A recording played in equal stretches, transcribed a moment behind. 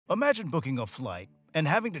Imagine booking a flight and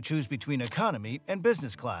having to choose between economy and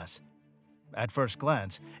business class. At first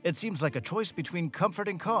glance, it seems like a choice between comfort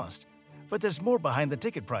and cost, but there's more behind the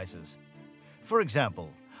ticket prices. For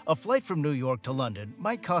example, a flight from New York to London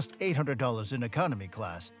might cost $800 in economy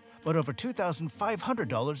class, but over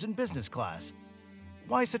 $2,500 in business class.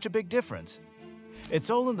 Why such a big difference? It's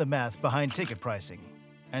all in the math behind ticket pricing.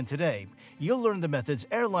 And today, you'll learn the methods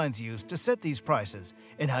airlines use to set these prices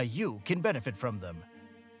and how you can benefit from them.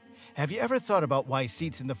 Have you ever thought about why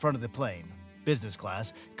seats in the front of the plane, business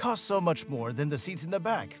class, cost so much more than the seats in the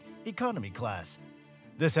back, economy class?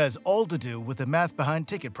 This has all to do with the math behind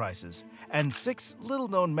ticket prices and 6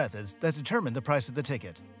 little-known methods that determine the price of the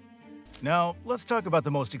ticket. Now, let's talk about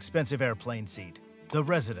the most expensive airplane seat, the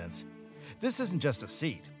Residence. This isn't just a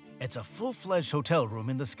seat, it's a full-fledged hotel room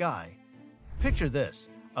in the sky. Picture this,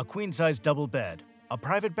 a queen-size double bed, a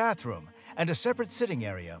private bathroom, and a separate sitting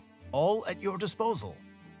area, all at your disposal.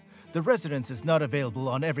 The Residence is not available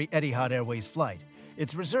on every Etihad Airways flight.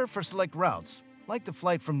 It's reserved for select routes, like the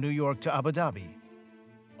flight from New York to Abu Dhabi.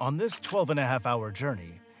 On this 12.5-hour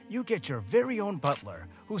journey, you get your very own butler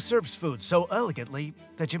who serves food so elegantly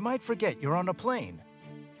that you might forget you're on a plane.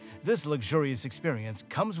 This luxurious experience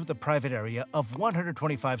comes with a private area of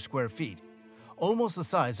 125 square feet, almost the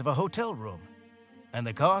size of a hotel room. And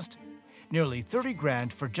the cost? Nearly 30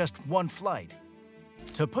 grand for just one flight.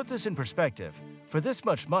 To put this in perspective, for this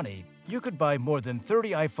much money, you could buy more than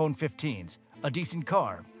 30 iPhone 15s, a decent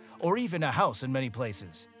car, or even a house in many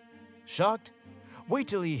places. Shocked? Wait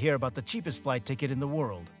till you hear about the cheapest flight ticket in the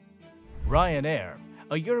world. Ryanair,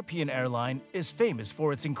 a European airline, is famous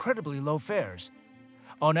for its incredibly low fares.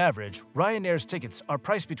 On average, Ryanair's tickets are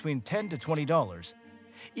priced between $10 to $20.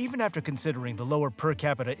 Even after considering the lower per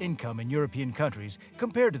capita income in European countries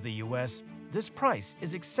compared to the US, this price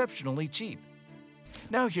is exceptionally cheap.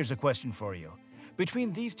 Now here's a question for you.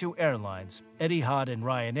 Between these two airlines, Etihad and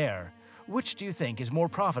Ryanair, which do you think is more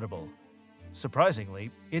profitable?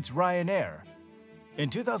 Surprisingly, it's Ryanair. In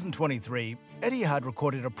 2023, Etihad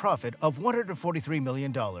recorded a profit of $143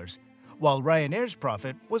 million, while Ryanair's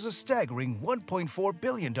profit was a staggering $1.4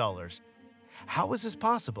 billion. How is this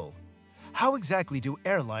possible? How exactly do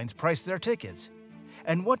airlines price their tickets?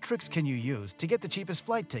 And what tricks can you use to get the cheapest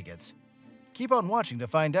flight tickets? Keep on watching to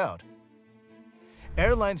find out.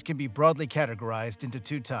 Airlines can be broadly categorized into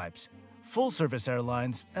 2 types: full-service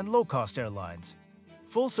airlines and low-cost airlines.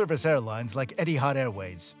 Full-service airlines like Etihad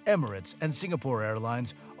Airways, Emirates, and Singapore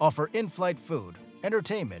Airlines offer in-flight food,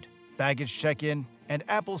 entertainment, baggage check-in, and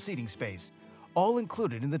ample seating space, all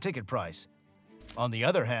included in the ticket price. On the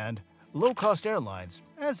other hand, low-cost airlines,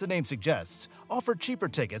 as the name suggests, offer cheaper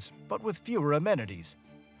tickets but with fewer amenities.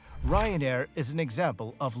 Ryanair is an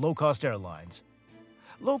example of low-cost airlines.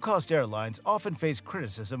 Low-cost airlines often face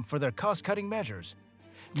criticism for their cost-cutting measures.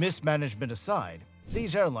 Mismanagement aside,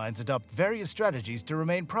 these airlines adopt various strategies to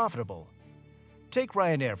remain profitable. Take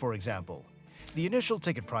Ryanair, for example. The initial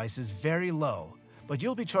ticket price is very low, but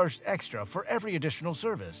you'll be charged extra for every additional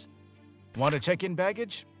service. Want to check in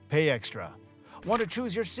baggage? Pay extra. Want to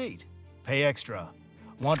choose your seat? Pay extra.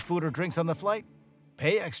 Want food or drinks on the flight?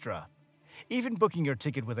 Pay extra. Even booking your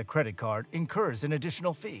ticket with a credit card incurs an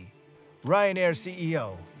additional fee. Ryanair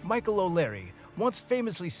CEO Michael O'Leary once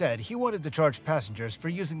famously said he wanted to charge passengers for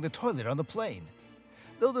using the toilet on the plane.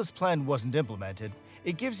 Though this plan wasn't implemented,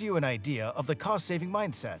 it gives you an idea of the cost-saving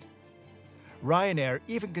mindset. Ryanair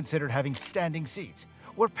even considered having standing seats,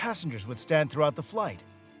 where passengers would stand throughout the flight.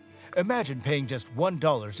 Imagine paying just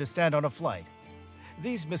 $1 to stand on a flight.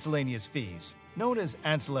 These miscellaneous fees, known as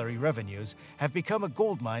ancillary revenues, have become a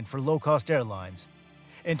goldmine for low-cost airlines.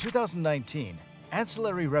 In 2019,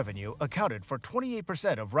 ancillary revenue accounted for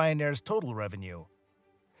 28% of Ryanair's total revenue.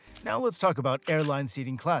 Now let's talk about airline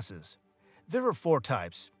seating classes. There are 4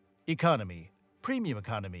 types: economy, premium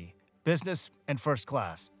economy, business, and first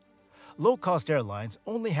class. Low-cost airlines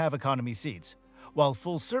only have economy seats, while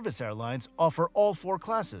full-service airlines offer all 4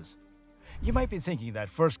 classes. You might be thinking that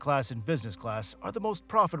first class and business class are the most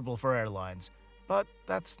profitable for airlines, but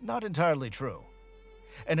that's not entirely true.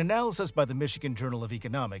 An analysis by the Michigan Journal of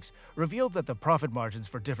Economics revealed that the profit margins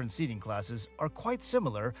for different seating classes are quite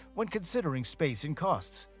similar when considering space and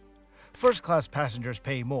costs. First-class passengers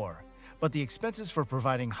pay more, but the expenses for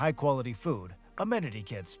providing high-quality food, amenity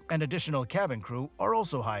kits, and additional cabin crew are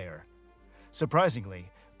also higher.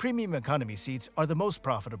 Surprisingly, premium economy seats are the most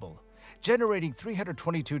profitable, generating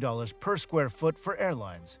 $322 per square foot for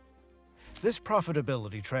airlines. This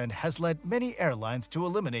profitability trend has led many airlines to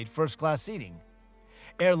eliminate first-class seating.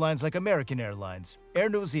 Airlines like American Airlines, Air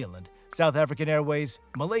New Zealand, South African Airways,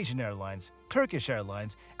 Malaysian Airlines, Turkish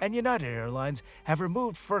Airlines, and United Airlines have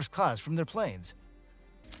removed first class from their planes.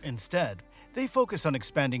 Instead, they focus on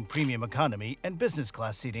expanding premium economy and business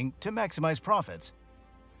class seating to maximize profits.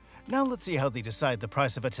 Now let's see how they decide the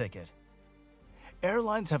price of a ticket.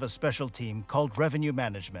 Airlines have a special team called revenue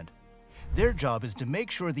management. Their job is to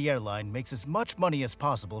make sure the airline makes as much money as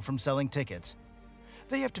possible from selling tickets.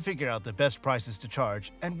 They have to figure out the best prices to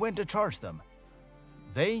charge and when to charge them.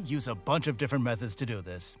 They use a bunch of different methods to do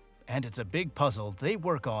this, and it's a big puzzle they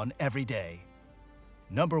work on every day.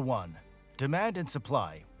 Number 1. Demand and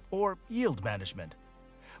supply, or yield management.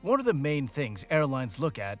 One of the main things airlines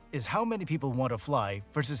look at is how many people want to fly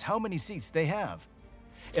versus how many seats they have.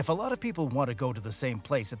 If a lot of people want to go to the same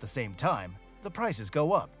place at the same time, the prices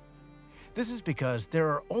go up. This is because there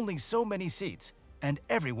are only so many seats, and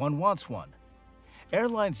everyone wants one.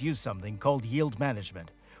 Airlines use something called yield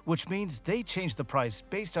management, which means they change the price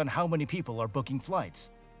based on how many people are booking flights.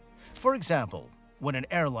 For example, when an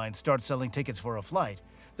airline starts selling tickets for a flight,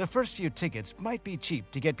 the first few tickets might be cheap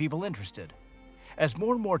to get people interested. As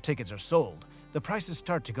more and more tickets are sold, the prices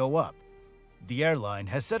start to go up. The airline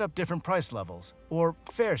has set up different price levels, or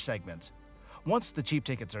fare segments. Once the cheap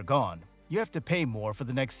tickets are gone, you have to pay more for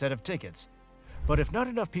the next set of tickets. But if not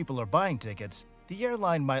enough people are buying tickets, the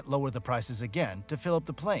airline might lower the prices again to fill up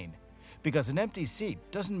the plane, because an empty seat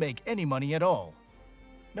doesn't make any money at all.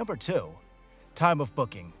 Number 2. Time of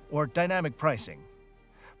booking, or dynamic pricing.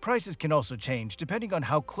 Prices can also change depending on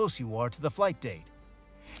how close you are to the flight date.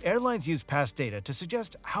 Airlines use past data to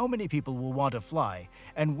suggest how many people will want to fly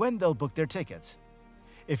and when they'll book their tickets.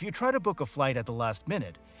 If you try to book a flight at the last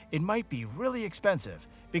minute, it might be really expensive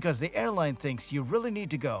because the airline thinks you really need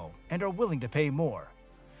to go and are willing to pay more.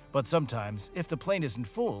 But sometimes, if the plane isn't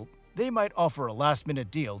full, they might offer a last-minute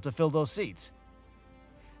deal to fill those seats.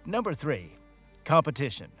 Number 3.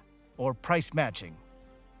 Competition, or price matching.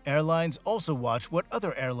 Airlines also watch what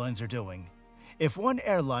other airlines are doing. If one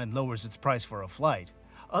airline lowers its price for a flight,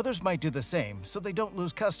 others might do the same so they don't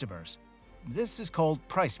lose customers. This is called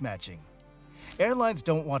price matching. Airlines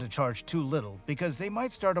don't want to charge too little because they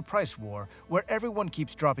might start a price war where everyone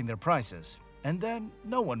keeps dropping their prices, and then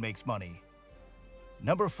no one makes money.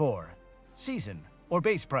 Number 4. Season, or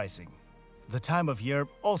base pricing. The time of year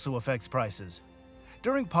also affects prices.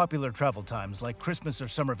 During popular travel times like Christmas or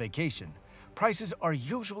summer vacation, prices are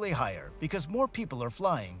usually higher because more people are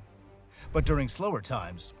flying. But during slower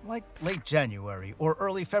times, like late January or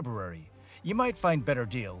early February, you might find better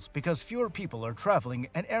deals because fewer people are traveling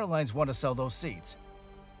and airlines want to sell those seats.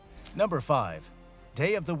 Number 5.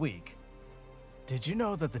 Day of the week. Did you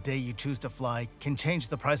know that the day you choose to fly can change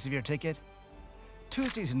the price of your ticket?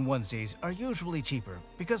 Tuesdays and Wednesdays are usually cheaper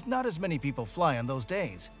because not as many people fly on those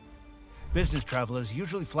days. Business travelers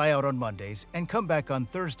usually fly out on Mondays and come back on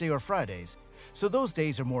Thursday or Fridays, so those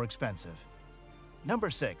days are more expensive. Number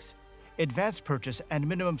 6. Advanced purchase and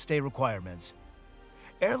minimum stay requirements.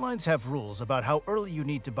 Airlines have rules about how early you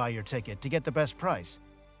need to buy your ticket to get the best price.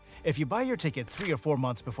 If you buy your ticket 3 or 4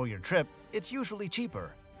 months before your trip, it's usually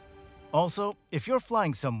cheaper. Also, if you're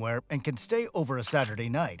flying somewhere and can stay over a Saturday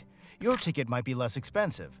night, your ticket might be less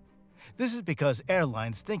expensive. This is because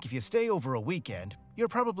airlines think if you stay over a weekend, you're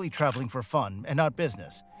probably traveling for fun and not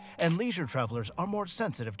business, and leisure travelers are more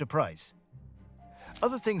sensitive to price.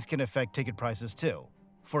 Other things can affect ticket prices too.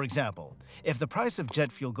 For example, if the price of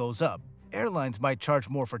jet fuel goes up, airlines might charge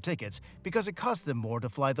more for tickets because it costs them more to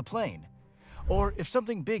fly the plane. Or if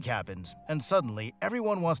something big happens and suddenly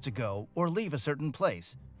everyone wants to go or leave a certain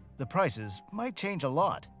place, the prices might change a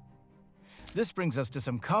lot. This brings us to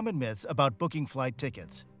some common myths about booking flight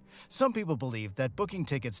tickets. Some people believe that booking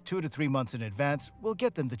tickets 2 to 3 months in advance will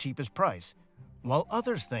get them the cheapest price, while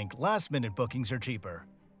others think last-minute bookings are cheaper.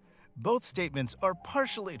 Both statements are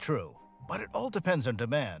partially true, but it all depends on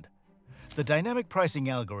demand. The dynamic pricing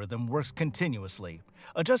algorithm works continuously,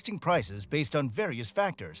 adjusting prices based on various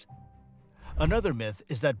factors. Another myth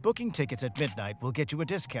is that booking tickets at midnight will get you a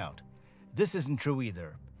discount. This isn't true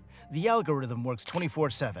either. The algorithm works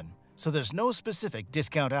 24/7, so there's no specific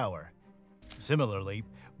discount hour. Similarly,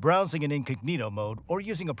 browsing in incognito mode or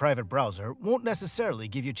using a private browser won't necessarily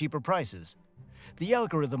give you cheaper prices. The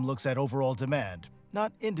algorithm looks at overall demand,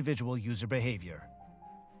 not individual user behavior.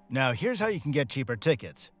 Now here's how you can get cheaper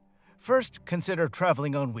tickets. First, consider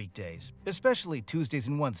traveling on weekdays, especially Tuesdays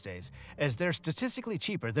and Wednesdays, as they're statistically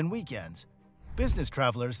cheaper than weekends. Business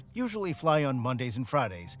travelers usually fly on Mondays and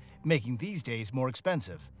Fridays, making these days more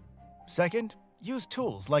expensive. Second, use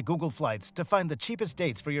tools like Google Flights to find the cheapest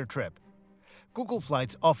dates for your trip. Google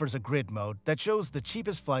Flights offers a grid mode that shows the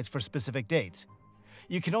cheapest flights for specific dates.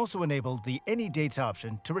 You can also enable the Any Dates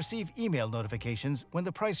option to receive email notifications when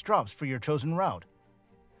the price drops for your chosen route.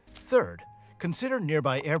 Third, consider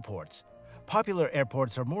nearby airports. Popular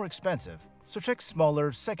airports are more expensive, so check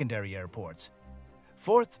smaller secondary airports.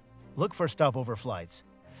 Fourth, look for stopover flights.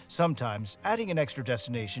 Sometimes adding an extra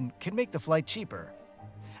destination can make the flight cheaper.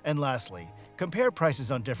 And lastly, compare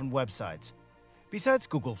prices on different websites. Besides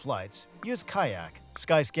Google Flights, use Kayak,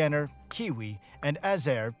 Skyscanner, Kiwi, and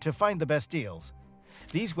Azair to find the best deals.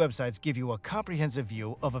 These websites give you a comprehensive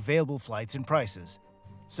view of available flights and prices.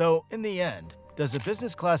 So, in the end, does a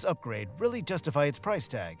business class upgrade really justify its price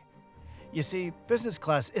tag? You see, business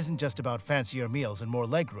class isn't just about fancier meals and more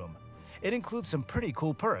legroom. It includes some pretty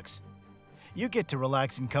cool perks. You get to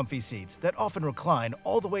relax in comfy seats that often recline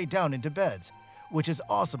all the way down into beds, which is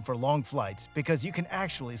awesome for long flights because you can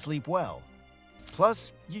actually sleep well.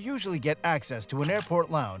 Plus, you usually get access to an airport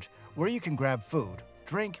lounge where you can grab food,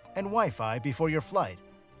 drink, and Wi-Fi before your flight,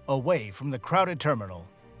 away from the crowded terminal.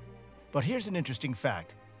 But here's an interesting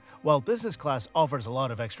fact. While business class offers a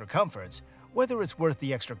lot of extra comforts, whether it's worth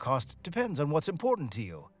the extra cost depends on what's important to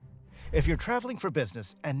you. If you're traveling for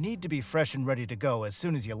business and need to be fresh and ready to go as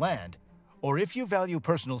soon as you land, or if you value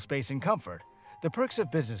personal space and comfort, the perks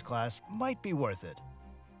of business class might be worth it.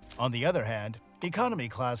 On the other hand, economy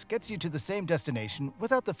class gets you to the same destination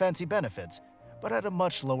without the fancy benefits, but at a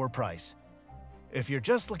much lower price. If you're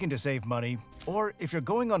just looking to save money, or if you're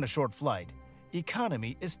going on a short flight,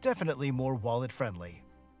 economy is definitely more wallet-friendly.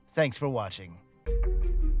 Thanks for watching.